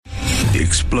The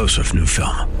explosive new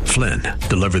film, Flynn,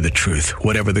 deliver the truth,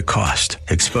 whatever the cost.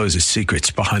 Exposes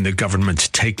secrets behind the government's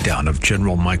takedown of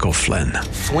General Michael Flynn.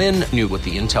 Flynn knew what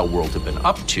the intel world had been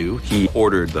up to. He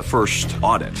ordered the first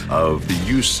audit of the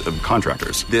use of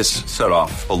contractors. This set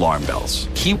off alarm bells.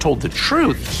 He told the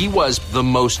truth. He was the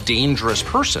most dangerous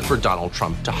person for Donald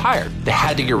Trump to hire. They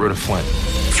had to get rid of Flynn.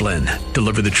 Flynn,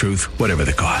 deliver the truth, whatever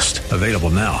the cost. Available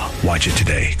now. Watch it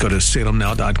today. Go to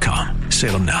salemnow.com.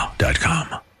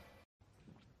 salemnow.com.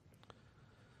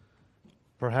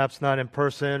 Perhaps not in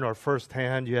person or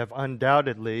firsthand, you have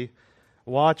undoubtedly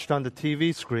watched on the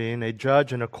TV screen a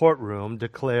judge in a courtroom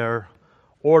declare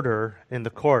order in the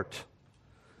court.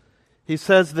 He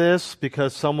says this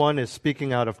because someone is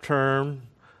speaking out of turn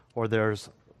or there's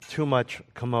too much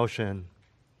commotion.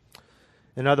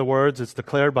 In other words, it's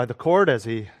declared by the court as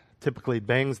he typically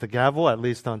bangs the gavel, at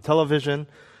least on television,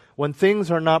 when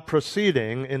things are not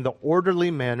proceeding in the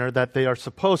orderly manner that they are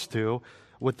supposed to,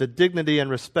 with the dignity and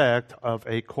respect of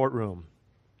a courtroom.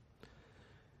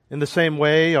 In the same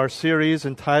way, our series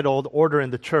entitled Order in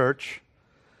the Church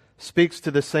speaks to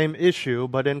the same issue,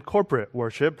 but in corporate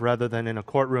worship rather than in a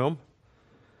courtroom.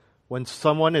 When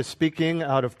someone is speaking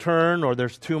out of turn or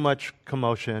there's too much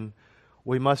commotion,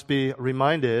 we must be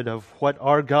reminded of what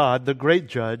our God, the great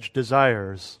judge,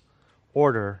 desires: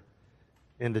 order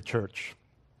in the church.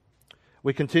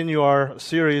 We continue our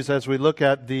series as we look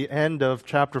at the end of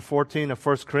chapter 14 of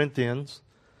 1 Corinthians.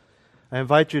 I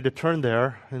invite you to turn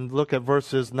there and look at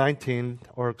verses 29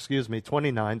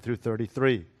 through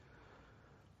 33.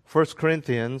 1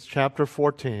 Corinthians chapter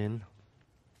 14,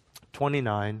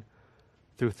 29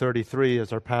 through 33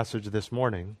 is our passage this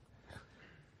morning.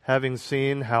 Having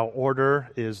seen how order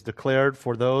is declared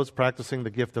for those practicing the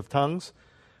gift of tongues,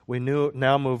 we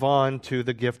now move on to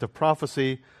the gift of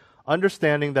prophecy,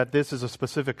 understanding that this is a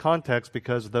specific context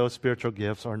because those spiritual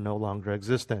gifts are no longer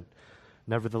existent.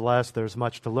 Nevertheless, there's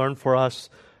much to learn for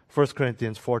us. 1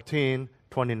 Corinthians 14,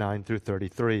 29 through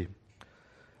 33.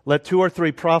 Let 2 or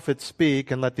 3 prophets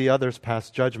speak, and let the others pass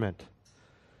judgment.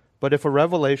 But if a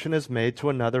revelation is made to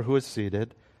another who is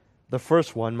seated, the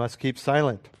first one must keep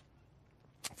silent.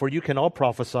 For you can all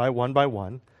prophesy one by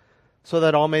one, so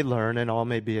that all may learn and all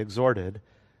may be exhorted.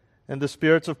 And the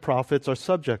spirits of prophets are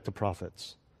subject to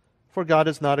prophets. For God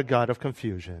is not a God of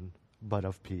confusion, but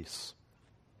of peace.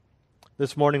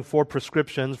 This morning, 4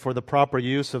 prescriptions for the proper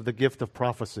use of the gift of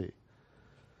prophecy.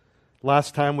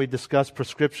 Last time we discussed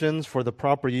prescriptions for the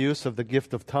proper use of the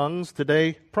gift of tongues.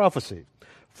 Today, prophecy.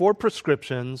 4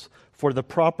 prescriptions for the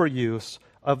proper use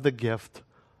of the gift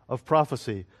of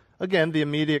prophecy. Again, the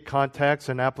immediate context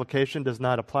and application does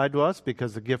not apply to us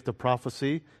because the gift of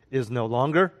prophecy is no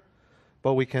longer,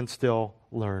 but we can still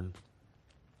learn.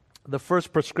 The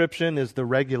first prescription is the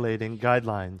regulating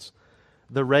guidelines.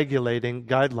 The regulating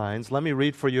guidelines. Let me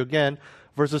read for you again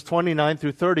verses 29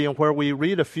 through 30, and where we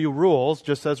read a few rules,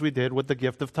 just as we did with the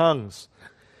gift of tongues.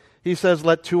 He says,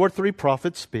 let 2 or 3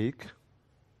 prophets speak,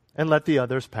 and let the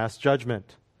others pass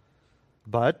judgment.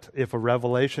 But if a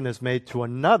revelation is made to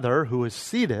another who is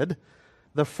seated,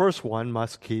 the first one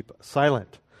must keep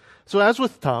silent. So as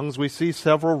with tongues, we see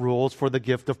several rules for the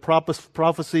gift of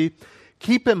prophecy.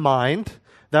 Keep in mind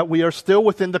that we are still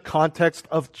within the context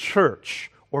of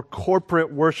church or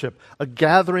corporate worship, a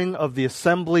gathering of the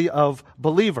assembly of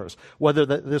believers. Whether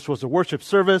this was a worship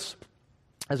service,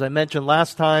 as I mentioned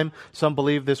last time, some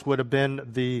believe this would have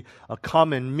been a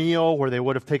common meal where they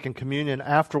would have taken communion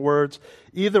afterwards.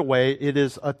 Either way, it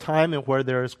is a time in where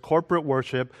there is corporate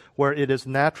worship, where it is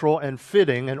natural and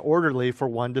fitting and orderly for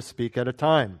one to speak at a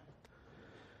time.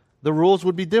 The rules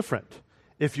would be different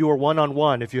if you were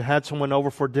one-on-one, if you had someone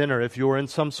over for dinner, if you were in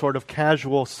some sort of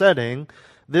casual setting.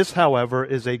 This, however,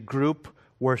 is a group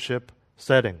worship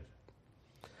setting.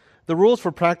 The rules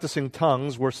for practicing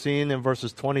tongues were seen in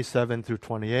verses 27 through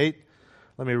 28.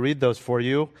 Let me read those for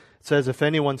you. It says, if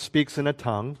anyone speaks in a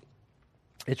tongue,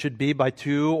 it should be by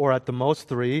 2 or at the most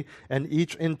 3, and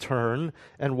each in turn,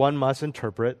 and one must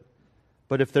interpret.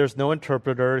 But if there's no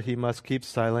interpreter, he must keep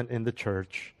silent in the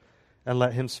church, and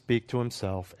let him speak to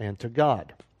himself and to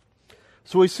God.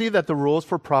 So we see that the rules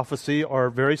for prophecy are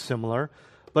very similar,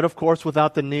 but of course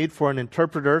without the need for an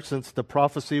interpreter, since the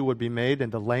prophecy would be made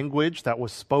in the language that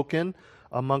was spoken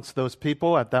amongst those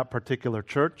people at that particular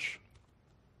church.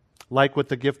 Like with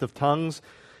the gift of tongues,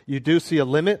 you do see a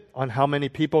limit on how many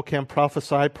people can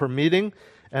prophesy per meeting,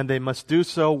 and they must do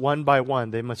so one by one.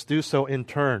 They must do so in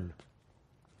turn.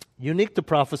 Unique to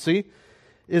prophecy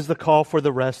is the call for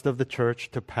the rest of the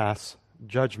church to pass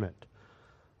judgment.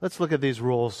 Let's look at these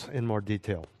rules in more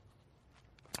detail.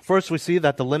 First, we see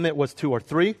that the limit was 2 or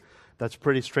 3. That's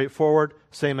pretty straightforward,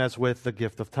 same as with the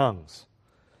gift of tongues.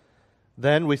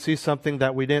 Then we see something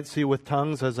that we didn't see with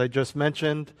tongues, as I just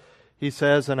mentioned. He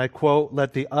says, and I quote,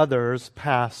 "Let the others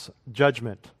pass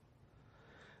judgment."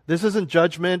 This isn't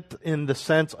judgment in the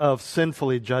sense of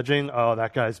sinfully judging. Oh,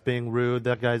 that guy's being rude,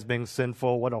 that guy's being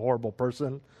sinful, what a horrible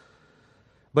person.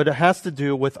 But it has to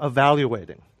do with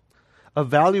evaluating.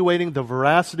 Evaluating the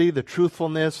veracity, the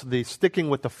truthfulness, the sticking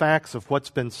with the facts of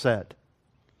what's been said.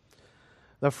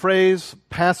 The phrase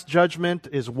pass judgment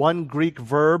is one Greek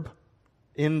verb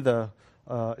in the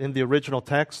original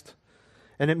text,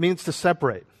 and it means to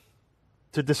separate,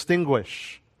 to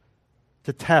distinguish,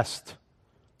 to test,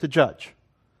 to judge.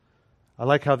 I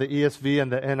like how the ESV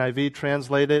and the NIV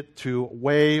translate it, to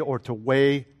weigh or to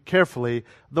weigh carefully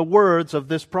the words of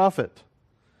this prophet.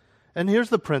 And here's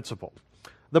the principle.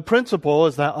 The principle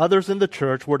is that others in the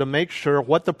church were to make sure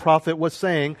what the prophet was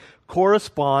saying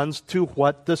corresponds to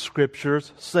what the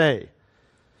Scriptures say.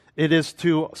 It is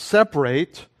to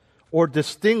separate or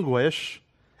distinguish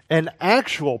an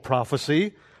actual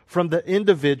prophecy from the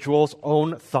individual's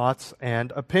own thoughts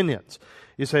and opinions.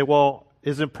 You say, well,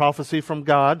 isn't prophecy from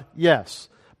God? Yes,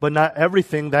 but not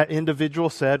everything that individual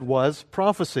said was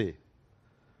prophecy.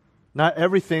 Not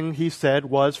everything he said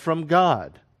was from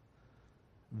God.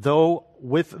 Though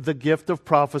with the gift of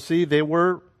prophecy, they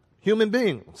were human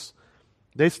beings.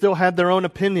 They still had their own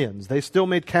opinions. They still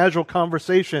made casual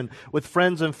conversation with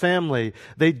friends and family.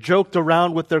 They joked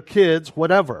around with their kids,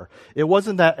 whatever. It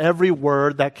wasn't that every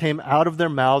word that came out of their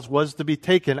mouths was to be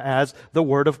taken as the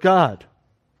word of God.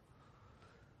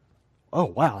 Oh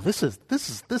wow, this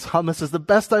hummus is the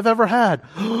best I've ever had.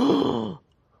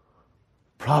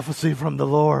 Prophecy from the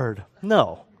Lord.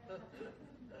 No.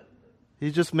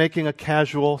 He's just making a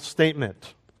casual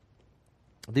statement.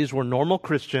 These were normal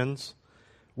Christians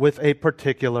with a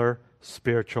particular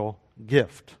spiritual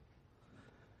gift.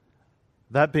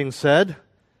 That being said,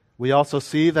 we also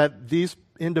see that these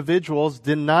individuals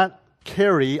did not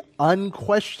carry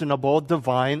unquestionable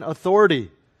divine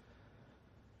authority.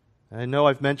 I know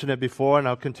I've mentioned it before, and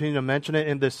I'll continue to mention it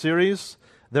in this series.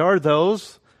 There are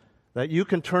those that you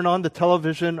can turn on the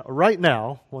television right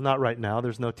now. Well, not right now.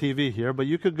 There's no TV here. But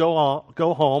you could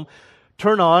go home,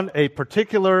 turn on a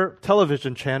particular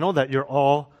television channel that you're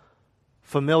all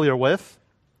familiar with,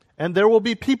 and there will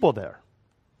be people there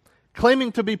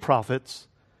claiming to be prophets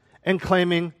and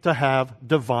claiming to have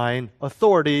divine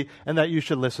authority and that you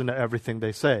should listen to everything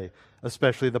they say,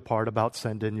 especially the part about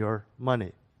send in your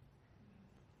money.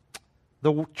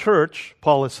 The church,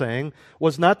 Paul is saying,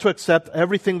 was not to accept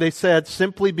everything they said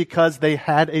simply because they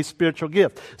had a spiritual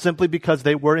gift, simply because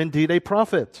they were indeed a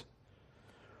prophet.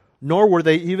 Nor were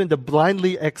they even to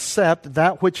blindly accept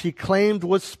that which he claimed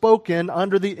was spoken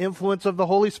under the influence of the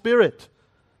Holy Spirit.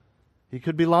 He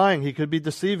could be lying, he could be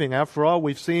deceiving. After all,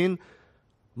 we've seen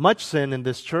much sin in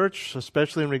this church,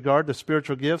 especially in regard to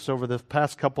spiritual gifts over the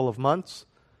past couple of months.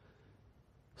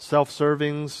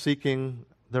 Self-serving, seeking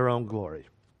their own glory.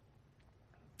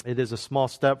 It is a small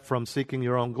step from seeking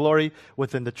your own glory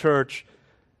within the church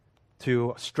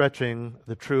to stretching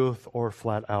the truth or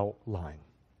flat out lying.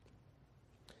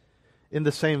 In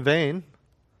the same vein,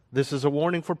 this is a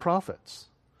warning for prophets.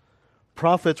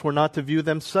 Prophets were not to view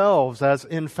themselves as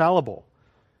infallible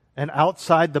and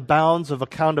outside the bounds of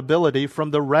accountability from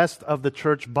the rest of the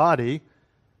church body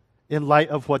in light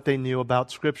of what they knew about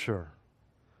Scripture.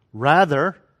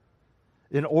 Rather,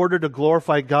 in order to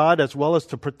glorify God as well as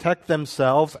to protect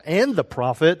themselves and the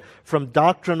prophet from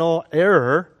doctrinal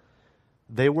error,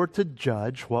 they were to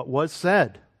judge what was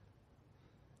said.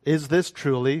 Is this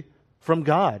truly from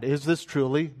God? Is this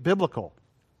truly biblical?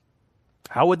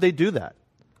 How would they do that?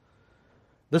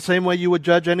 The same way you would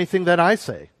judge anything that I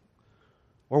say,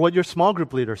 or what your small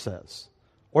group leader says,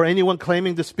 or anyone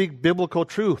claiming to speak biblical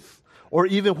truth, or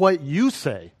even what you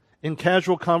say in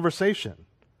casual conversation.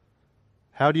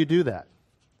 How do you do that?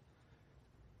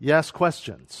 You ask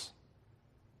questions.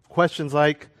 Questions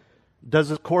like, does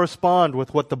it correspond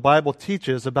with what the Bible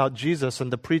teaches about Jesus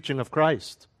and the preaching of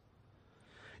Christ?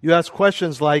 You ask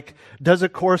questions like, does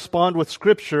it correspond with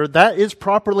Scripture that is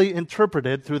properly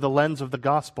interpreted through the lens of the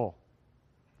gospel?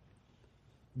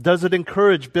 Does it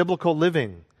encourage biblical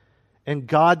living and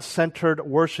God-centered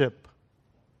worship?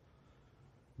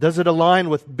 Does it align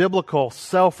with biblical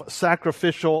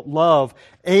self-sacrificial love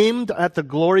aimed at the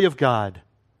glory of God,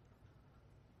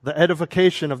 the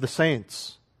edification of the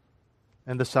saints,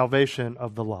 and the salvation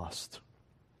of the lost?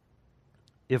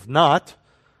 If not,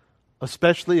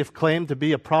 especially if claimed to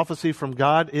be a prophecy from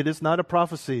God, it is not a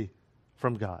prophecy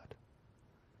from God.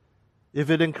 If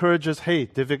it encourages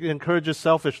hate, if it encourages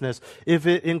selfishness, if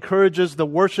it encourages the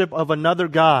worship of another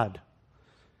God,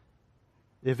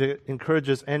 if it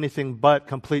encourages anything but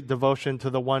complete devotion to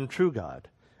the one true God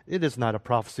It is not a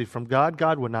prophecy from God.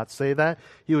 God would not say that.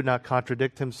 He would not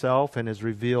contradict himself in his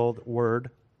revealed word.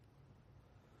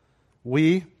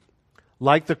 We,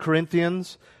 like the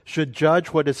Corinthians, should judge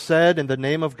what is said in the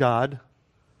name of God,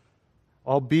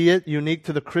 albeit unique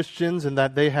to the Christians in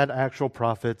that they had actual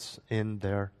prophets in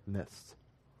their midst.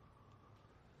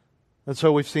 And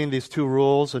so we've seen these two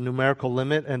rules, a numerical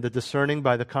limit and the discerning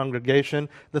by the congregation.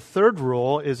 The third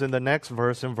rule is in the next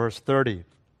verse, in verse 30.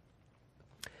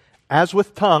 As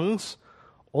with tongues,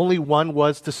 only one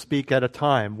was to speak at a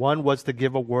time. One was to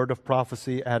give a word of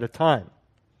prophecy at a time.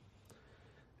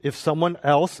 If someone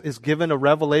else is given a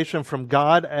revelation from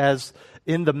God as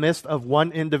in the midst of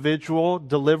one individual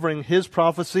delivering his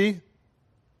prophecy,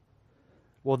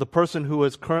 well, the person who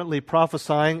is currently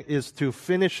prophesying is to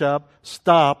finish up,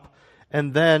 stop,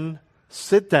 and then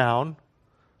sit down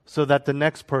so that the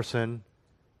next person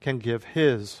can give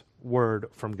his word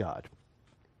from God.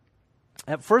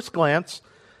 At first glance,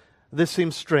 this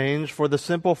seems strange for the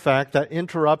simple fact that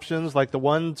interruptions like the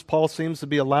ones Paul seems to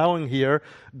be allowing here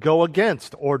go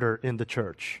against order in the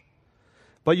church.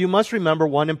 But you must remember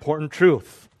one important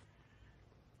truth.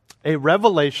 A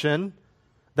revelation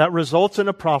that results in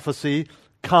a prophecy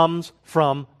comes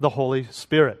from the Holy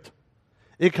Spirit.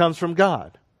 It comes from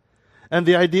God. And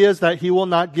the idea is that he will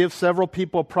not give several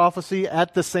people prophecy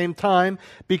at the same time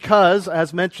because,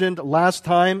 as mentioned last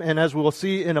time, and as we will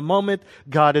see in a moment,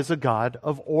 God is a God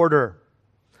of order.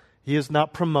 He is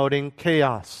not promoting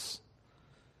chaos.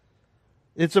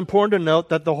 It's important to note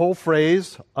that the whole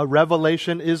phrase, a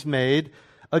revelation is made,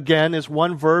 again, is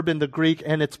one verb in the Greek,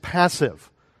 and it's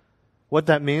passive. What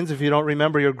that means, if you don't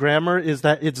remember your grammar, is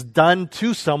that it's done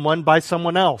to someone by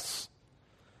someone else.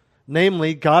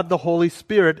 Namely, God the Holy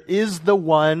Spirit is the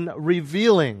one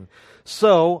revealing.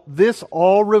 So, this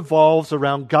all revolves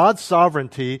around God's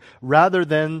sovereignty rather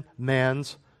than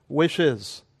man's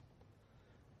wishes.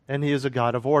 And he is a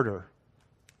God of order.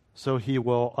 So he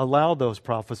will allow those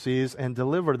prophecies and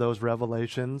deliver those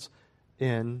revelations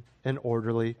in an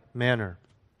orderly manner.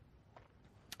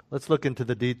 Let's look into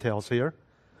the details here.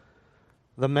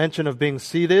 The mention of being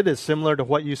seated is similar to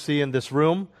what you see in this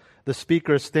room. The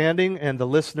speaker is standing and the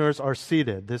listeners are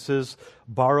seated. This is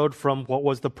borrowed from what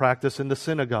was the practice in the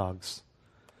synagogues.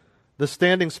 The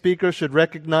standing speaker should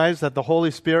recognize that the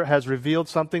Holy Spirit has revealed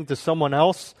something to someone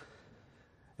else.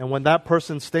 And when that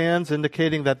person stands,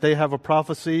 indicating that they have a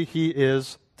prophecy, he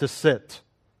is to sit.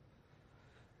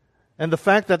 And the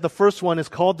fact that the first one is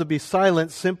called to be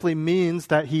silent simply means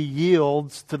that he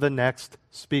yields to the next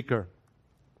speaker.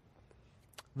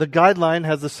 The guideline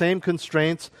has the same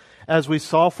constraints as we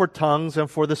saw for tongues and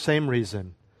for the same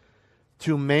reason.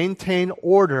 To maintain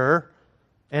order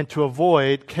and to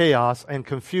avoid chaos and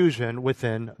confusion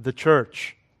within the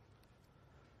church.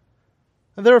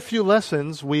 And there are a few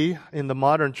lessons we in the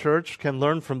modern church can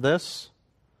learn from this.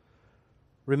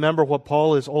 Remember what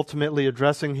Paul is ultimately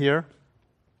addressing here.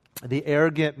 The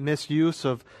arrogant misuse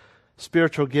of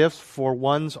spiritual gifts for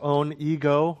one's own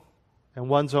ego and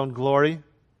one's own glory.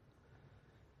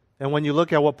 And when you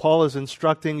look at what Paul is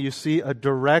instructing, you see a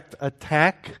direct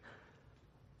attack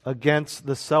against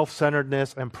the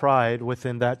self-centeredness and pride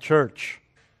within that church.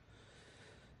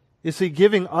 You see,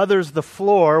 giving others the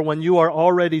floor when you are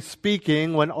already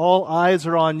speaking, when all eyes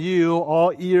are on you,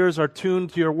 all ears are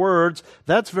tuned to your words,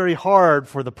 that's very hard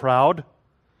for the proud.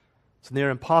 It's near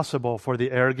impossible for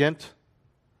the arrogant.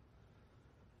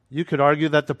 You could argue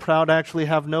that the proud actually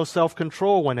have no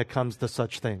self-control when it comes to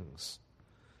such things.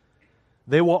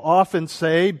 They will often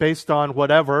say, based on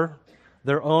whatever,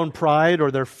 their own pride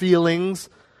or their feelings,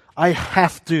 I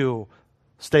have to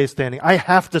stay standing. I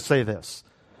have to say this.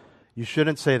 You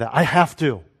shouldn't say that. I have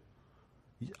to.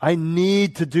 I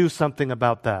need to do something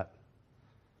about that.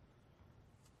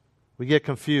 We get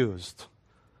confused.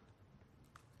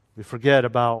 We forget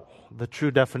about the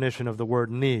true definition of the word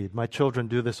need. My children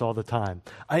do this all the time.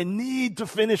 I need to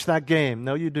finish that game.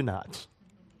 No, you do not.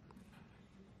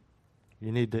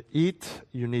 You need to eat,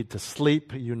 you need to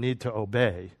sleep, you need to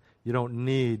obey. You don't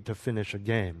need to finish a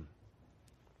game.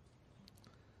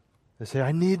 They say,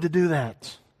 I need to do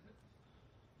that.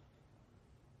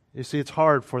 You see, it's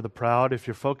hard for the proud if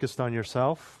you're focused on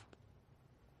yourself.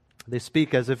 They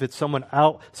speak as if it's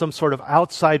some sort of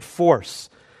outside force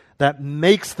that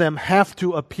makes them have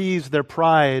to appease their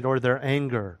pride or their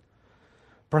anger.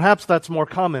 Perhaps that's more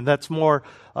common. That's more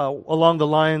along the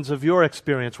lines of your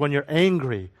experience. When you're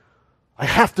angry, I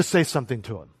have to say something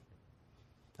to him.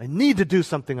 I need to do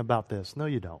something about this. No,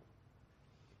 you don't.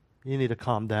 You need to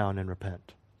calm down and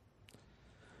repent.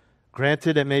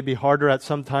 Granted, it may be harder at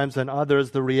some times than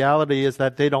others. The reality is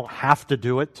that they don't have to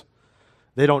do it.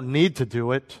 They don't need to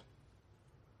do it.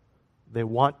 They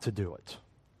want to do it.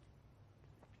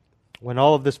 When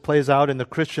all of this plays out in the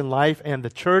Christian life and the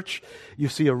church, you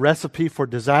see a recipe for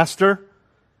disaster,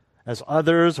 as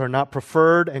others are not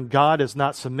preferred and God is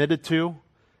not submitted to.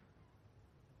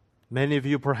 Many of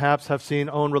you perhaps have seen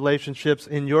own relationships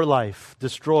in your life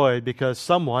destroyed because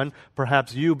someone,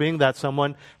 perhaps you being that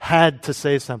someone, had to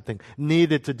say something,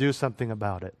 needed to do something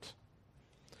about it.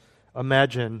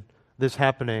 Imagine this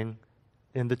happening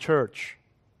in the church.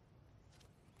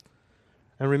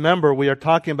 And remember, we are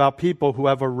talking about people who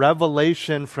have a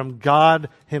revelation from God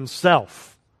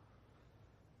Himself.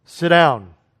 Sit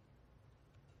down.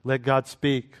 Let God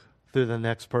speak through the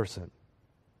next person.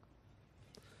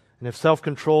 And if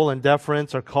self-control and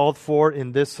deference are called for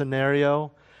in this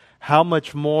scenario, how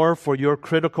much more for your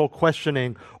critical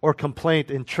questioning or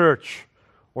complaint in church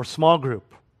or small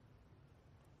group?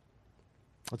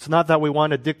 It's not that we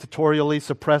want to dictatorially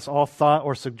suppress all thought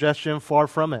or suggestion, far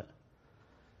from it.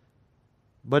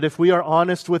 But if we are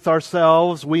honest with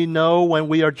ourselves, we know when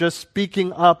we are just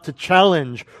speaking up to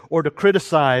challenge or to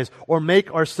criticize or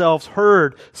make ourselves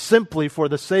heard simply for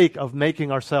the sake of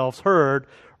making ourselves heard,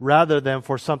 rather than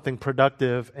for something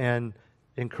productive and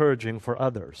encouraging for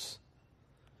others.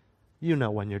 You know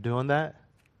when you're doing that.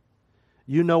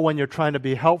 You know when you're trying to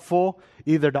be helpful,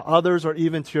 either to others or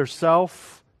even to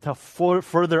yourself, to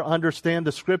further understand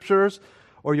the Scriptures,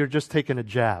 or you're just taking a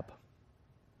jab,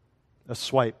 a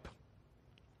swipe.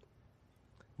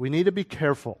 We need to be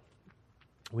careful.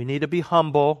 We need to be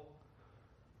humble.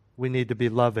 We need to be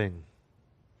loving.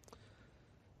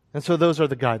 And so those are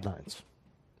the guidelines.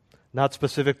 Not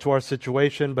specific to our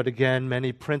situation, but again,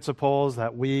 many principles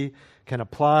that we can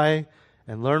apply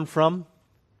and learn from.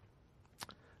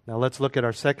 Now let's look at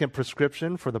our second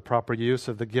prescription for the proper use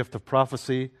of the gift of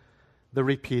prophecy, the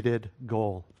repeated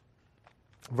goal.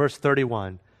 Verse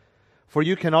 31. For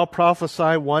you can all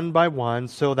prophesy one by one,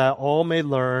 so that all may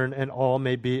learn and all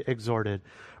may be exhorted.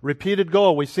 Repeated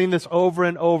goal. We've seen this over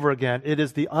and over again. It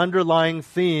is the underlying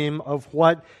theme of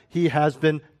what he has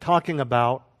been talking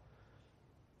about.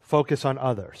 Focus on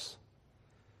others.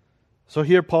 So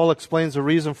here Paul explains the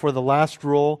reason for the last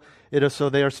rule. It is so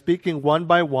they are speaking one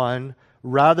by one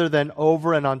rather than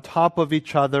over and on top of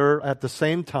each other at the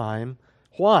same time.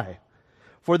 Why?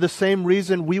 For the same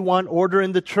reason we want order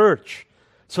in the church,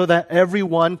 so that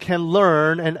everyone can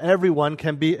learn and everyone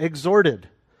can be exhorted.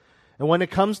 And when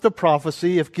it comes to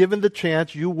prophecy, if given the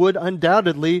chance, you would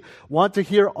undoubtedly want to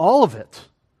hear all of it.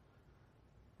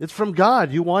 It's from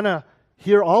God. You want to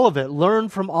hear all of it, learn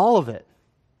from all of it,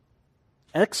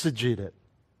 exegete it,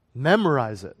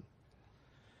 memorize it.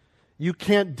 You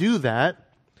can't do that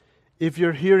if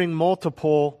you're hearing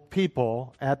multiple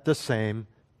people at the same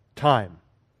time.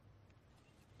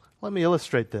 Let me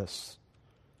illustrate this.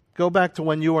 Go back to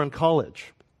when you were in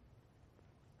college.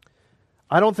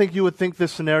 I don't think you would think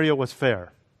this scenario was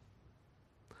fair.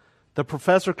 The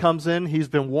professor comes in, he's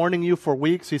been warning you for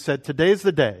weeks. He said, today's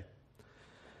the day.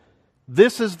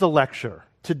 This is the lecture.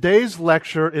 Today's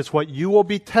lecture is what you will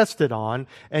be tested on,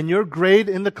 and your grade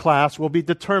in the class will be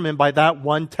determined by that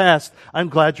one test. I'm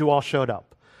glad you all showed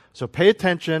up. So pay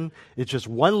attention. It's just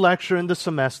one lecture in the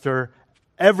semester.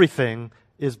 Everything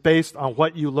is based on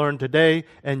what you learned today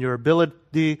and your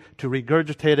ability to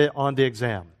regurgitate it on the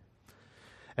exam.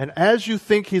 And as you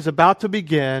think he's about to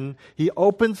begin, he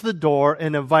opens the door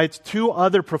and invites two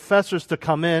other professors to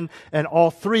come in, and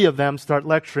all three of them start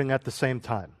lecturing at the same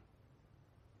time.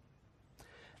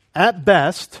 At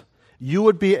best, you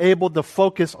would be able to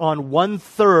focus on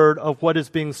 1/3 of what is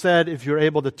being said if you're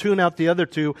able to tune out the other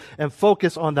two and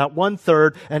focus on that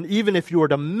 1/3. And even if you were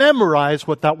to memorize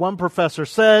what that one professor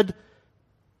said,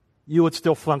 you would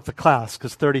still flunk the class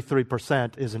because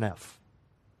 33% is an F.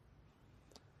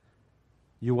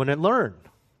 You wouldn't learn.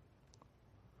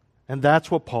 And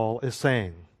that's what Paul is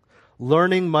saying.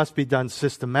 Learning must be done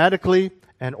systematically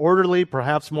and orderly,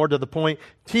 perhaps more to the point,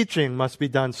 teaching must be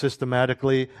done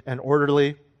systematically and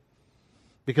orderly,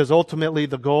 because ultimately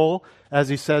the goal, as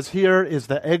he says here, is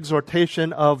the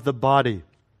exhortation of the body.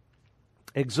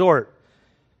 Exhort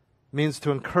means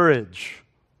to encourage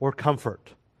or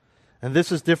comfort. And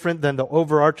this is different than the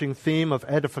overarching theme of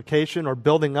edification or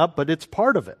building up, but it's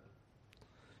part of it.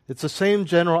 It's the same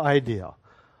general idea.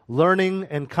 Learning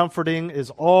and comforting is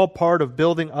all part of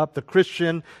building up the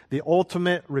Christian. The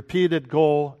ultimate repeated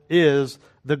goal is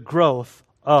the growth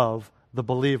of the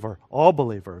believer, all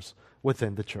believers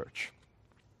within the church.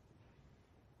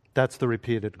 That's the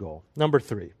repeated goal. Number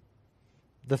 3.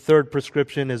 The third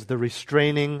prescription is the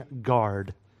restraining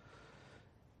guard.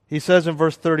 He says in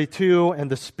verse 32,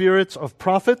 and the spirits of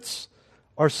prophets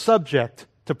are subject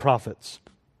to prophets.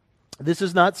 This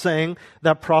is not saying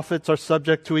that prophets are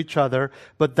subject to each other,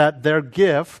 but that their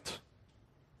gift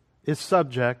is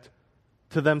subject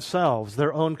to themselves,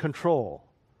 their own control.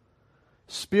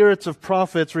 Spirits of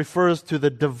prophets refers to the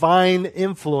divine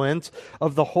influence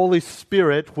of the Holy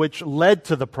Spirit which led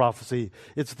to the prophecy.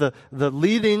 It's the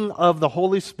leading of the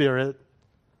Holy Spirit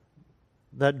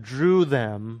that drew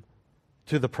them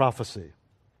to the prophecy.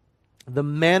 The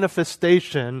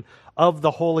manifestation of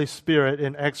the Holy Spirit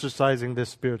in exercising this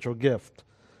spiritual gift.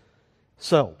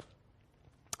 So,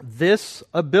 this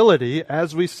ability,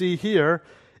 as we see here,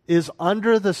 is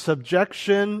under the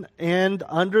subjection and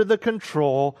under the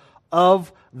control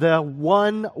of the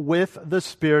one with the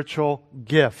spiritual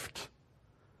gift.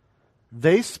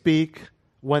 They speak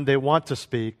when they want to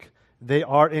speak. They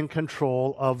are in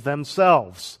control of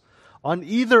themselves. On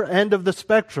either end of the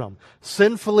spectrum,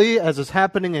 sinfully, as is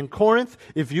happening in Corinth,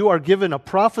 if you are given a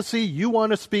prophecy, you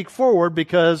want to speak forward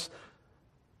because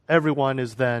everyone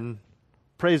is then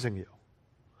praising you.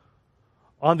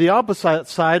 On the opposite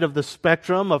side of the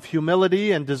spectrum of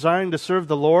humility and desiring to serve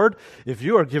the Lord, if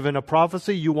you are given a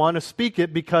prophecy, you want to speak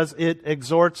it because it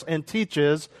exhorts and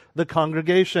teaches the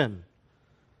congregation.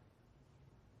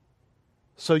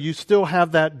 So you still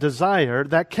have that desire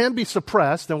that can be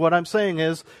suppressed, and what I'm saying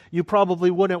is you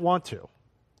probably wouldn't want to,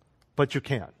 but you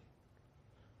can.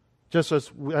 Just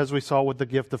as we saw with the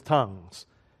gift of tongues.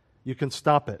 You can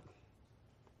stop it.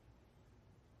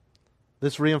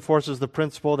 This reinforces the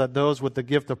principle that those with the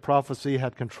gift of prophecy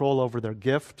had control over their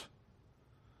gift.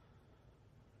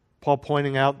 Paul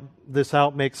pointing this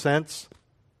out makes sense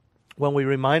when we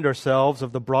remind ourselves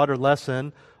of the broader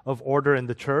lesson of order in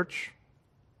the church.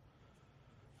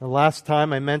 The last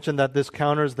time I mentioned that this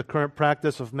counters the current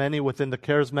practice of many within the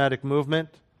charismatic movement.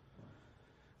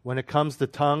 When it comes to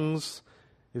tongues,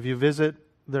 if you visit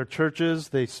their churches,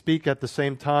 they speak at the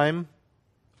same time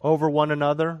over one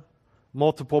another.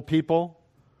 Multiple people.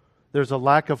 There's a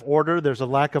lack of order. There's a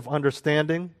lack of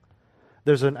understanding.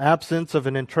 There's an absence of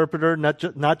an interpreter,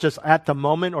 not just at the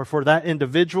moment or for that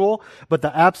individual, but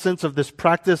the absence of this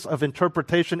practice of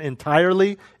interpretation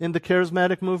entirely in the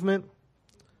charismatic movement.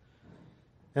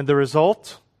 And the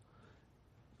result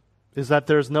is that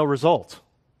there's no result.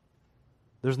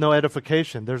 There's no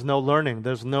edification. There's no learning.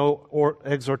 There's no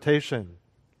exhortation.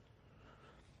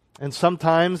 And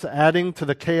sometimes adding to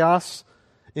the chaos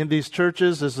in these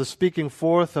churches is the speaking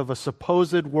forth of a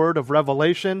supposed word of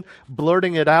revelation,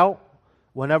 blurting it out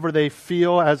whenever they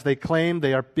feel, as they claim,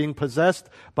 they are being possessed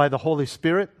by the Holy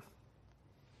Spirit.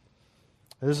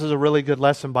 This is a really good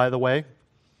lesson, by the way,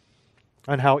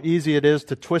 on how easy it is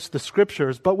to twist the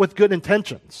Scriptures, but with good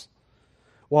intentions,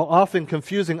 while often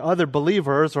confusing other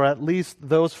believers, or at least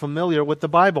those familiar with the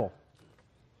Bible.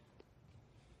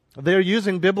 They are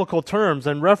using biblical terms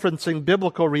and referencing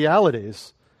biblical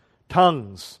realities.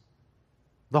 Tongues,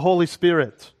 the Holy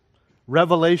Spirit,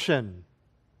 revelation.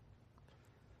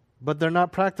 But they're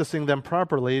not practicing them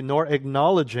properly, nor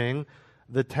acknowledging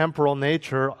the temporal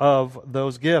nature of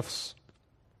those gifts.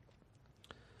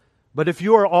 But if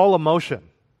you are all emotion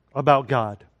about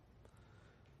God,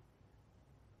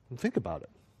 think about it.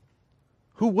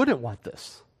 Who wouldn't want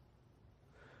this?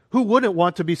 Who wouldn't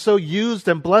want to be so used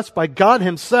and blessed by God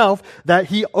Himself that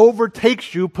He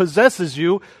overtakes you, possesses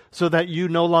you, so that you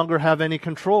no longer have any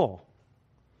control?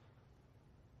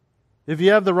 If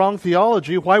you have the wrong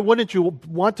theology, why wouldn't you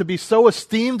want to be so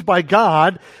esteemed by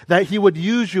God that He would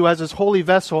use you as His holy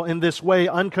vessel in this way,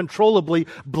 uncontrollably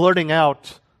blurting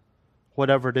out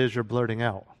whatever it is you're blurting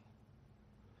out?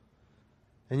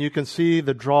 And you can see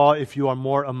the draw if you are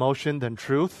more emotion than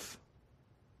truth.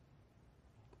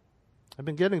 I've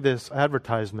been getting this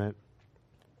advertisement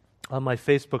on my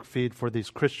Facebook feed for these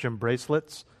Christian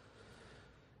bracelets.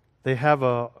 They have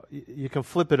you can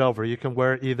flip it over. You can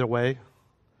wear it either way.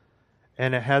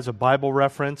 And it has a Bible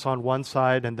reference on one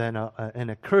side and then an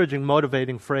encouraging,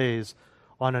 motivating phrase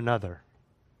on another.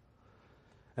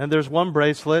 And there's one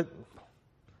bracelet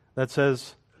that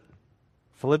says,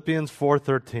 Philippians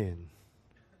 4:13.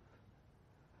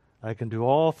 I can do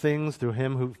all things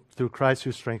through Christ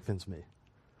who strengthens me.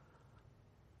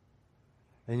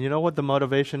 And you know what the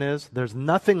motivation is? There's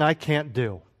nothing I can't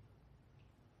do.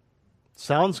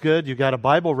 Sounds good. You got a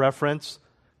Bible reference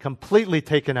completely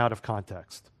taken out of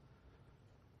context.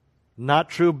 Not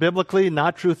true biblically,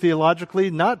 not true theologically,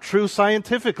 not true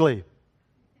scientifically.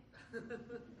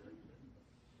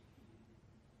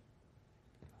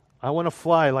 I want to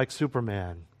fly like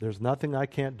Superman. There's nothing I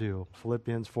can't do.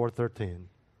 Philippians 4:13.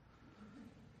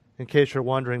 In case you're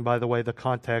wondering, by the way, the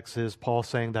context is Paul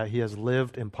saying that he has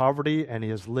lived in poverty and he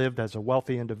has lived as a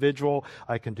wealthy individual.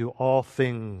 I can do all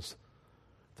things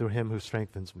through Him who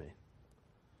strengthens me.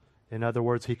 In other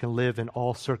words, he can live in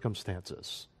all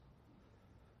circumstances.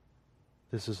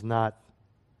 This is not,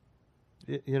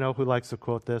 you know who likes to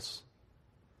quote this?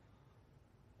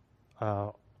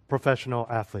 professional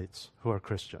athletes who are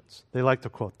Christians. They like to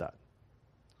quote that.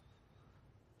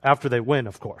 After they win,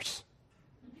 of course.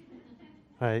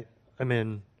 Right? I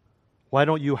mean, why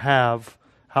don't you have,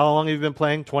 how long have you been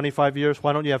playing? 25 years?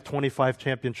 Why don't you have 25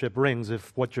 championship rings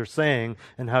if what you're saying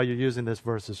and how you're using this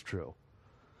verse is true?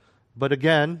 But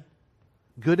again,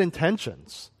 good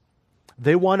intentions.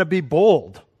 They want to be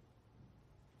bold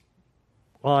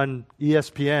on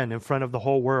ESPN in front of the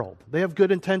whole world. They have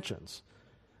good intentions.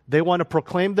 They want to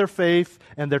proclaim their faith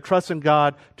and their trust in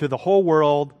God to the whole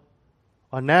world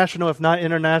on national, if not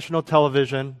international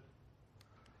television.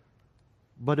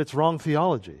 But it's wrong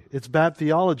theology. It's bad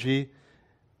theology.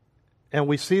 And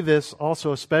we see this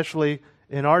also especially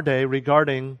in our day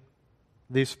regarding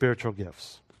these spiritual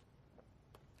gifts.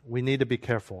 We need to be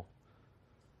careful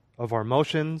of our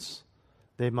emotions.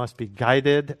 They must be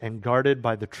guided and guarded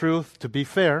by the truth. To be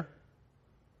fair,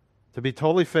 to be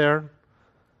totally fair,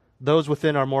 those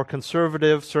within our more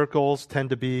conservative circles tend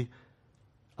to be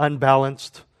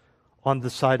unbalanced on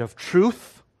the side of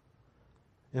truth,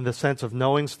 in the sense of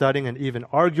knowing, studying, and even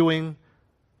arguing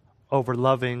over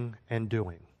loving and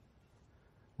doing.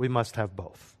 We must have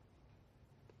both.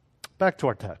 Back to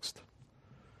our text.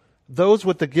 Those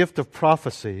with the gift of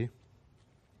prophecy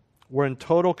were in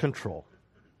total control.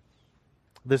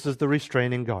 This is the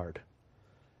restraining guard.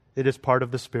 It is part of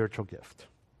the spiritual gift,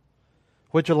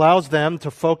 which allows them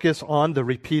to focus on the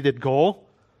repeated goal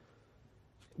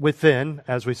within,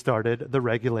 as we started, the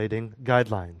regulating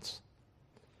guidelines.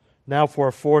 Now for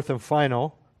a fourth and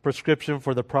final prescription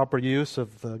for the proper use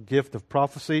of the gift of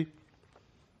prophecy,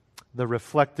 the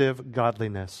reflective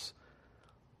godliness.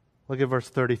 Look at verse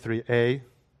 33a.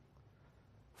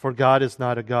 For God is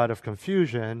not a God of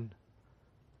confusion,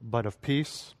 but of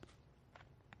peace.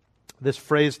 This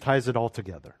phrase ties it all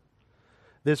together.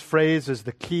 This phrase is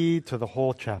the key to the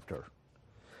whole chapter.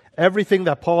 Everything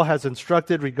that Paul has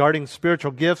instructed regarding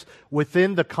spiritual gifts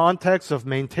within the context of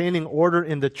maintaining order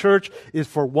in the church is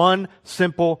for one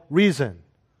simple reason.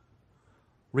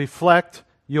 Reflect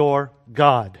your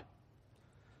God.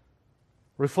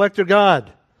 Reflect your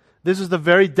God. This is the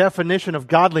very definition of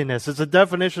godliness. It's a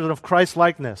definition of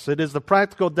Christ-likeness. It is the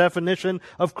practical definition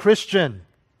of Christian.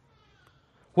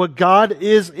 What God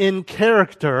is in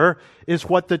character is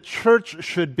what the church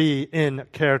should be in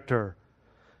character.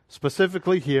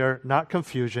 Specifically here, not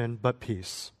confusion, but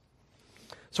peace.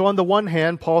 So on the one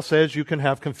hand, Paul says you can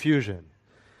have confusion.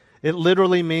 It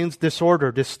literally means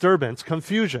disorder, disturbance,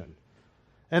 confusion.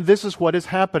 And this is what is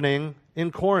happening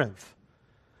in Corinth.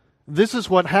 This is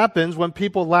what happens when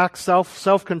people lack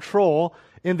self-control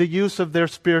in the use of their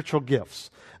spiritual gifts.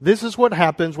 This is what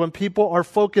happens when people are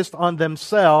focused on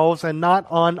themselves and not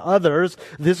on others.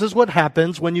 This is what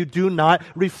happens when you do not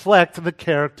reflect the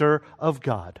character of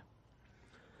God,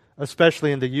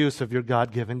 especially in the use of your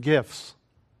God-given gifts.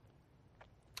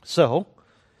 So,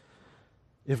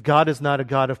 if God is not a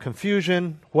God of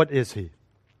confusion, what is He?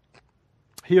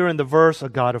 Here in the verse, a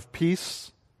God of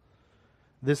peace.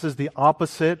 This is the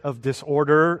opposite of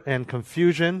disorder and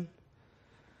confusion.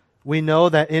 We know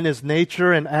that in His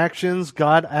nature and actions,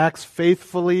 God acts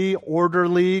faithfully,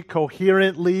 orderly,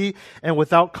 coherently, and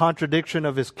without contradiction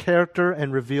of His character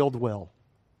and revealed will.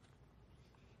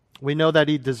 We know that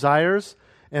He desires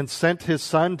and sent His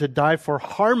Son to die for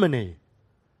harmony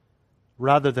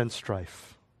rather than strife.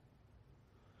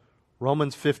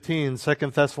 Romans 15, 2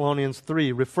 Thessalonians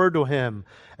 3 refer to Him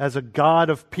as a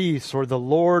God of peace or the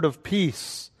Lord of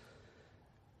peace.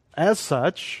 As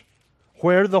such,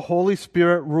 where the Holy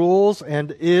Spirit rules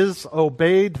and is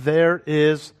obeyed, there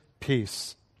is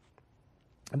peace.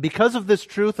 And because of this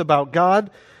truth about God,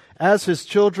 as His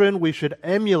children, we should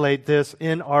emulate this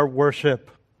in our worship.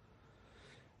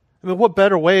 I mean, what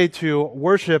better way to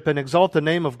worship and exalt the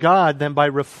name of God than by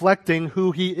reflecting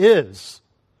who He is?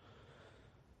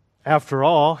 After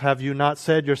all, have you not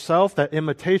said yourself that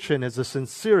imitation is the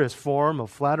sincerest form of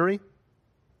flattery?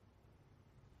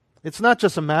 It's not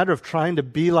just a matter of trying to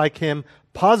be like Him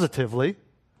positively,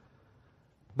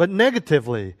 but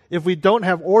negatively. If we don't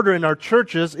have order in our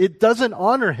churches, it doesn't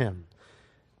honor Him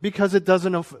because it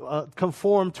doesn't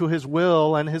conform to His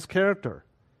will and His character.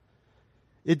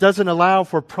 It doesn't allow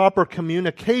for proper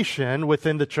communication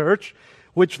within the church,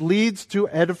 which leads to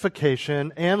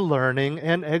edification and learning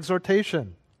and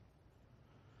exhortation.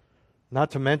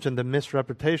 Not to mention the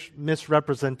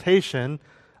misrepresentation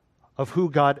of who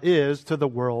God is to the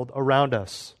world around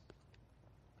us.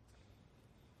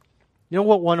 You know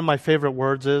what one of my favorite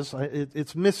words is?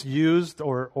 It's misused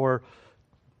or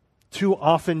too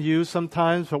often used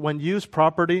sometimes, but when used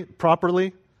properly,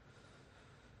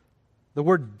 the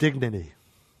word dignity.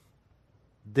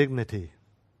 Dignity.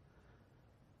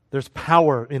 There's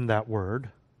power in that word.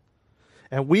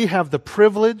 And we have the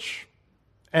privilege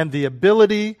and the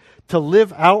ability to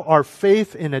live out our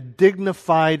faith in a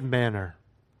dignified manner.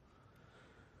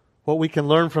 What we can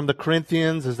learn from the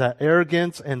Corinthians is that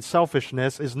arrogance and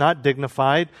selfishness is not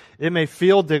dignified. It may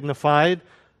feel dignified.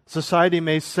 Society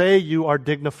may say you are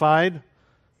dignified,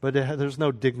 but there's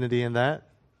no dignity in that.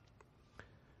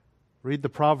 Read the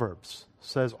Proverbs. It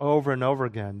says over and over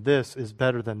again, this is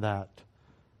better than that.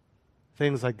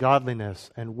 Things like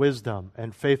godliness and wisdom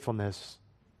and faithfulness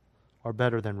are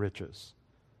better than riches.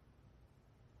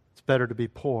 It's better to be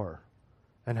poor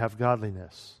and have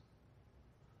godliness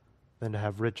than to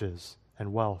have riches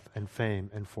and wealth and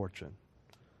fame and fortune.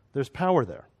 There's power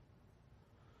there.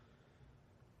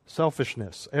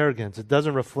 Selfishness, arrogance, it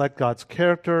doesn't reflect God's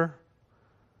character,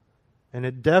 and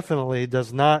it definitely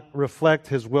does not reflect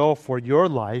His will for your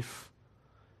life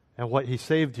and what He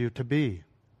saved you to be.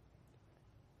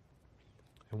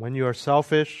 And when you are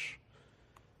selfish,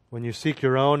 when you seek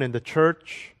your own in the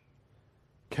church,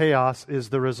 chaos is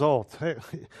the result. Hey,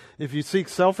 if you seek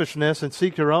selfishness and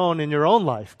seek your own in your own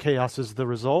life, chaos is the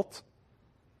result.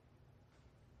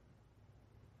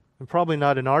 And probably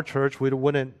not in our church, we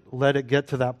wouldn't let it get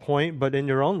to that point, but in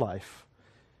your own life,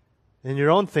 in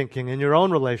your own thinking, in your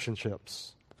own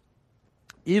relationships,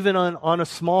 even on a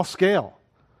small scale.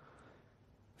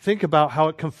 Think about how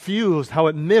it confused, how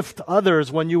it miffed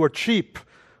others when you were cheap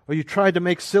or you tried to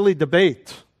make silly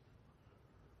debate.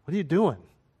 What are you doing?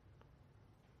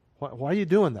 Why are you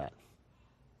doing that?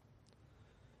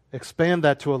 Expand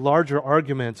that to a larger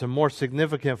argument and more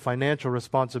significant financial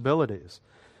responsibilities,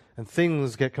 and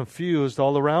things get confused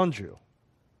all around you.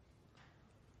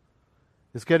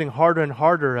 It's getting harder and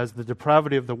harder as the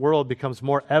depravity of the world becomes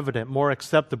more evident, more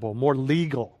acceptable, more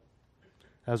legal,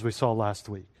 as we saw last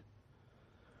week.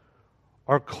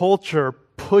 Our culture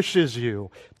pushes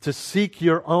you to seek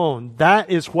your own. That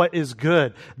is what is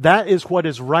good. That is what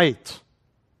is right.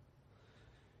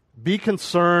 Be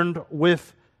concerned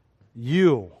with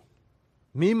you.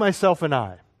 Me, myself, and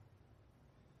I.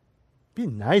 Be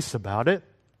nice about it.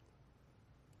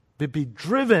 But be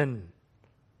driven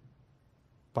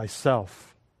by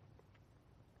self.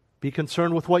 Be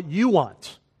concerned with what you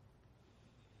want.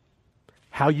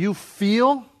 How you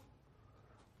feel,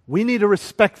 we need to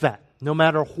respect that. No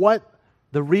matter what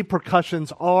the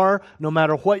repercussions are, no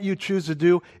matter what you choose to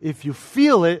do, if you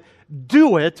feel it,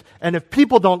 do it. And if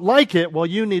people don't like it, well,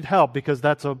 you need help, because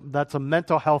that's a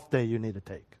mental health day you need to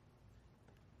take.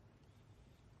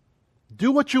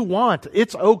 Do what you want.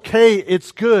 It's okay.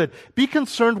 It's good. Be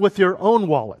concerned with your own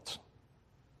wallet.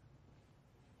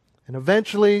 And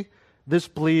eventually, this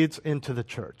bleeds into the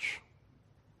church.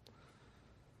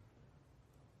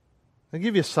 I'll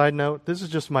give you a side note. This is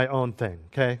just my own thing,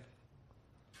 okay?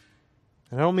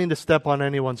 And I don't mean to step on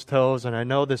anyone's toes, and I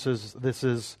know this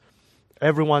is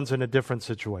everyone's in a different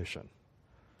situation.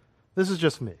 This is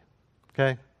just me,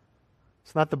 okay?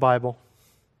 It's not the Bible.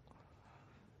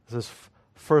 This is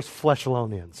First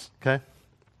Thessalonians, okay?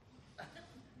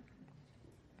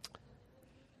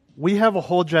 We have a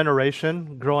whole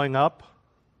generation growing up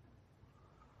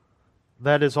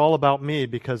that is all about me,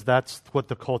 because that's what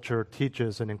the culture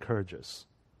teaches and encourages.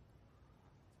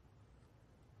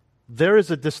 There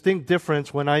is a distinct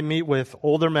difference when I meet with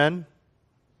older men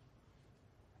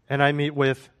and I meet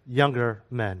with younger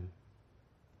men.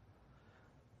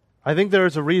 I think there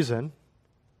is a reason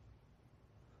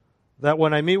that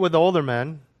when I meet with the older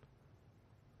men,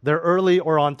 they're early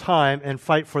or on time and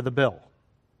fight for the bill.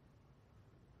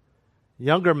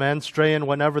 Younger men stray in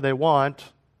whenever they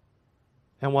want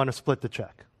and want to split the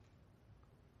check.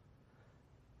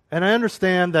 And I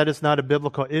understand that it's not a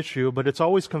biblical issue, but it's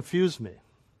always confused me.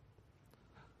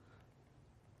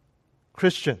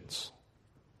 Christians,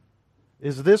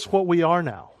 is this what we are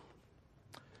now?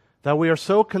 That we are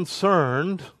so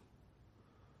concerned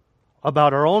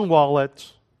about our own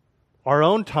wallet, our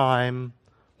own time,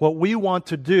 what we want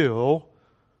to do,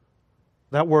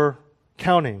 that we're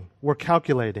counting, we're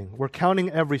calculating, we're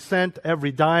counting every cent,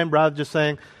 every dime, rather than just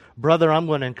saying, brother, I'm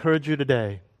going to encourage you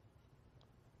today.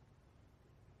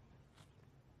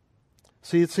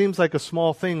 See, it seems like a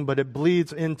small thing, but it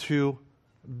bleeds into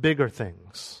bigger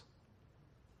things.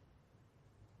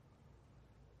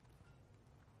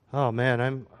 Oh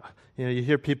man, you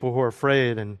hear people who are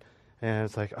afraid, and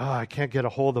it's like, I can't get a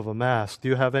hold of a mask. Do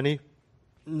you have any?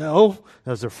 No,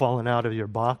 as they're falling out of your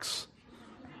box.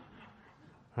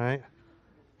 Right?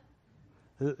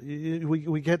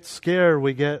 We get scared,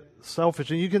 we get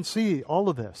selfish, and you can see all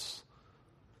of this.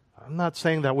 I'm not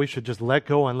saying that we should just let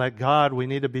go and let God. We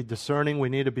need to be discerning, we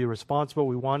need to be responsible,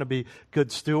 we want to be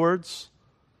good stewards.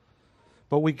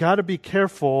 But we got to be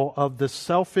careful of the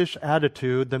selfish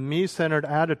attitude, the me-centered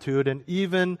attitude, and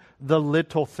even the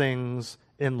little things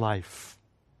in life.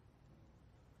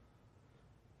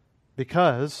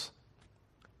 Because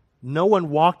no one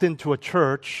walked into a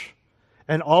church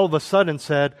and all of a sudden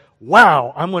said,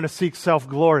 wow, I'm going to seek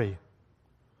self-glory.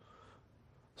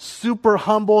 Super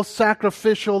humble,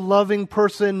 sacrificial, loving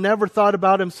person, never thought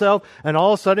about himself, and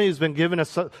all of a sudden he's been given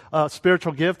a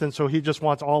spiritual gift, and so he just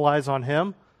wants all eyes on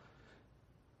him.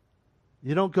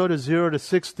 You don't go to 0 to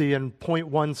 60 in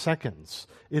 0.1 seconds.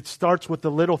 It starts with the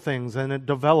little things and it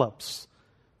develops.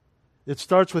 It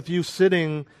starts with you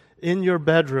sitting in your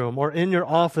bedroom or in your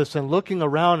office and looking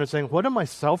around and saying, what am I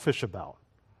selfish about?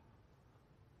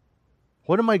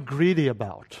 What am I greedy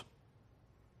about?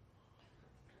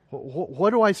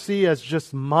 What do I see as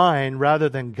just mine rather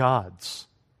than God's?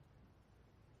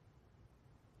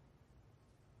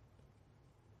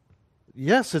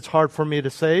 Yes, it's hard for me to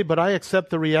say, but I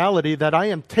accept the reality that I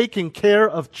am taking care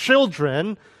of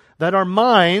children that are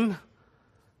mine,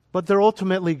 but they're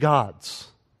ultimately God's.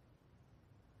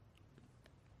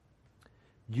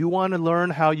 You want to learn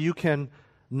how you can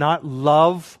not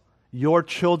love your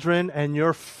children and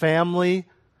your family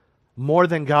more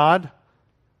than God?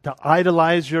 To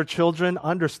idolize your children?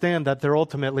 Understand that they're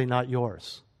ultimately not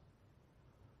yours.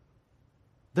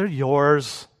 They're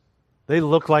yours. They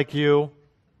look like you.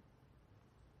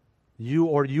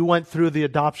 You went through the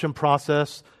adoption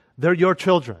process. They're your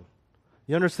children.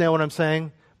 You understand what I'm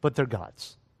saying? But they're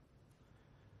God's.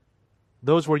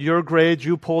 Those were your grades.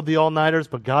 You pulled the all-nighters,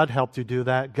 but God helped you do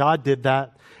that. God did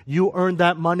that. You earned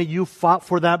that money. You fought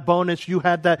for that bonus. You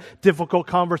had that difficult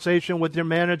conversation with your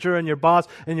manager and your boss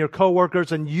and your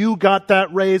coworkers, and you got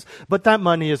that raise, but that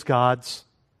money is God's.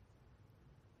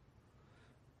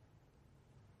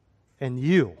 And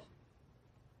you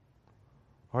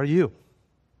are you.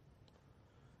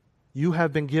 You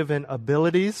have been given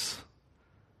abilities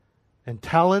and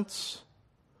talents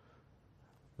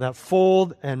that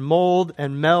fold and mold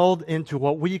and meld into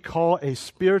what we call a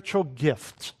spiritual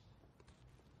gift.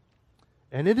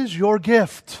 And it is your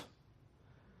gift.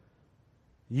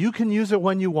 You can use it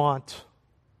when you want,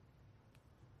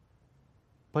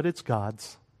 but it's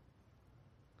God's.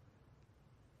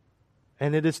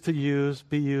 And it is to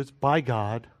be used by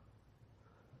God,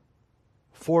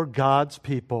 for God's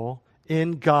people,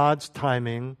 in God's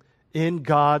timing, in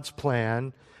God's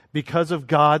plan, because of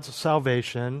God's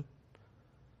salvation,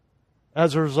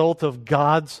 as a result of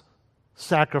God's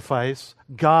sacrifice,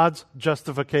 God's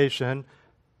justification.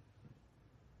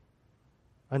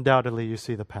 Undoubtedly, you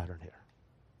see the pattern here.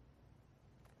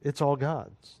 It's all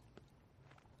God's.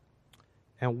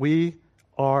 And we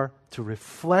are to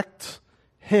reflect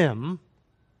Him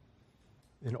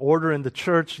in order in the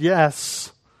church,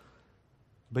 yes,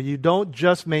 but you don't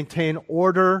just maintain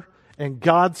order and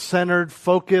God-centered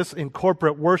focus in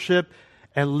corporate worship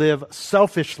and live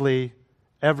selfishly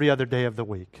every other day of the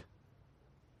week.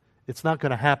 It's not going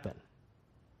to happen.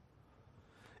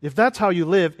 If that's how you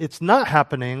live, it's not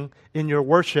happening in your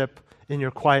worship, in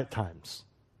your quiet times.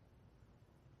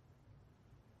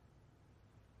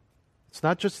 It's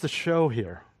not just the show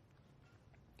here.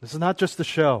 This is not just the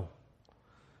show.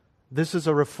 This is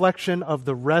a reflection of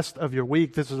the rest of your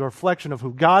week. This is a reflection of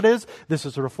who God is. This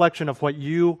is a reflection of what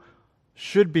you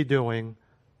should be doing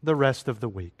the rest of the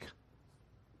week.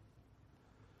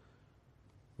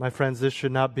 My friends,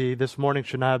 this morning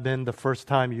should not have been the first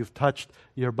time you've touched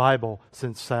your Bible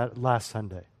since last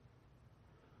Sunday.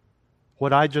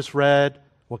 What I just read,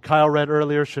 what Kyle read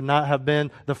earlier, should not have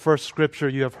been the first scripture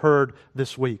you have heard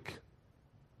this week.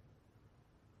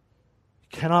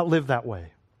 You cannot live that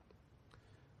way.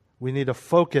 We need to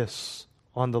focus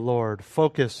on the Lord,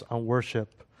 focus on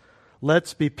worship.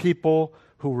 Let's be people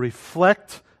who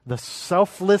reflect the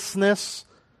selflessness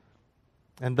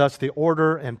and thus the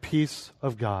order and peace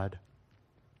of God.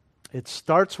 It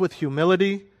starts with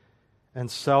humility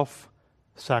and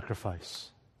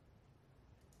self-sacrifice.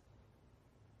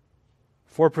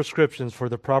 4 prescriptions for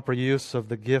the proper use of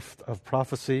the gift of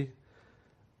prophecy: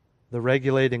 the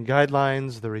regulating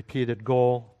guidelines, the repeated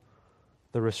goal,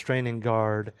 the restraining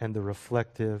guard, and the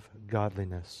reflective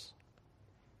godliness.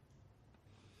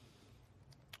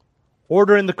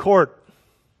 Order in the court.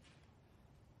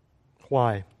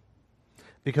 Why?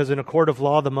 Because in a court of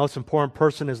law, the most important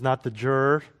person is not the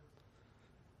juror,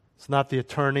 it's not the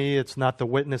attorney, it's not the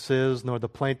witnesses, nor the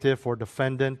plaintiff or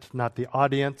defendant, not the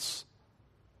audience,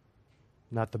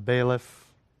 not the bailiff.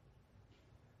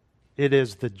 It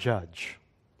is the judge.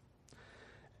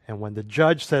 And when the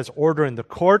judge says order in the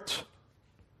court,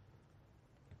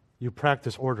 you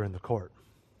practice order in the court.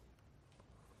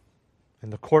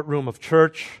 In the courtroom of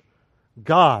church,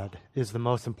 God is the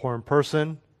most important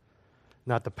person,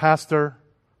 not the pastor,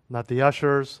 not the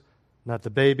ushers, not the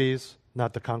babies,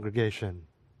 not the congregation.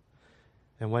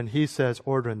 And when he says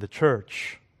order in the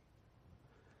church,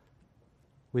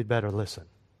 we'd better listen.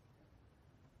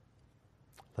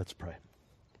 Let's pray.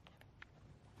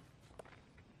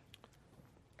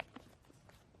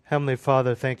 Heavenly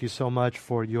Father, thank you so much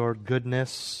for your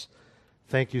goodness.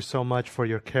 Thank you so much for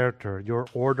your character, your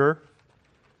order,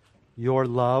 your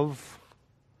love,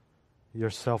 your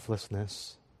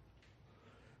selflessness.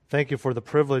 Thank you for the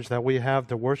privilege that we have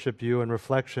to worship you in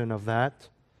reflection of that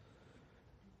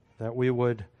we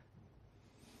would,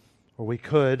 or we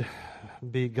could,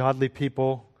 be godly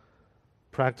people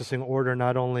practicing order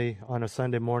not only on a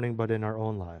Sunday morning but in our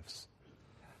own lives.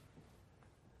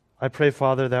 I pray,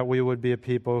 Father, that we would be a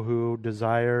people who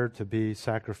desire to be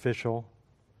sacrificial,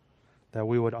 that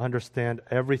we would understand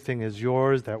everything is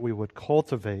yours, that we would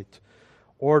cultivate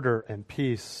order and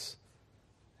peace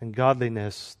and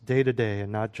godliness day to day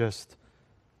and not just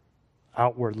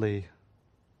outwardly,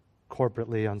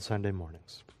 corporately on Sunday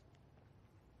mornings.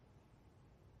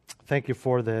 Thank you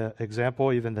for the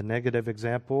example, even the negative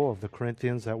example of the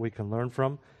Corinthians that we can learn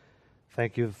from.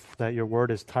 Thank you that your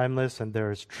word is timeless and there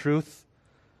is truth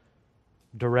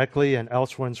directly and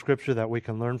elsewhere in Scripture that we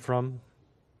can learn from.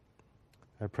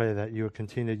 I pray that you would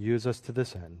continue to use us to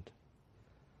this end.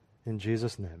 In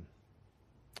Jesus' name,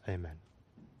 amen.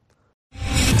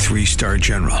 3-star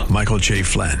General Michael J.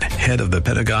 Flynn, head of the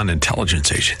Pentagon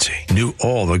Intelligence Agency, knew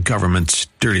all the government's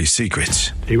dirty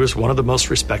secrets. He was one of the most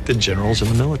respected generals in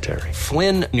the military.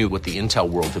 Flynn knew what the intel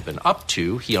world had been up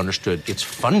to. He understood its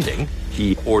funding.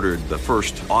 He ordered the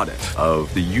first audit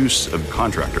of the use of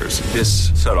contractors. This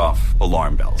set off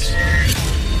alarm bells.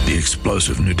 The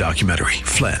explosive new documentary,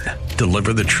 Flynn,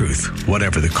 Deliver the Truth,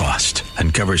 Whatever the Cost,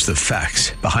 uncovers the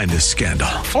facts behind this scandal.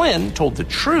 Flynn told the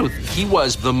truth. He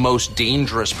was the most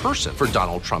dangerous person for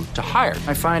Donald Trump to hire.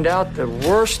 I find out the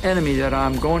worst enemy that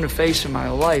I'm going to face in my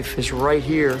life is right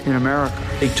here in America.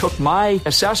 They took my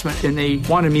assessment and they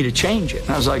wanted me to change it. And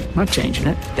I was like, I'm not changing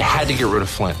it. They had to get rid of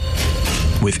Flynn.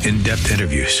 With in-depth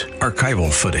interviews,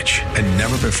 archival footage, and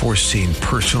never-before-seen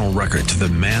personal records of the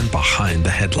man behind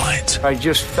the headlines. I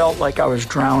just felt like I was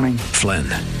drowning. Flynn,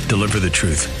 Deliver the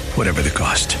Truth, Whatever the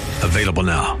Cost. Available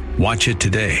now. Watch it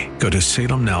today. Go to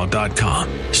salemnow.com.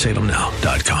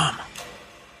 salemnow.com.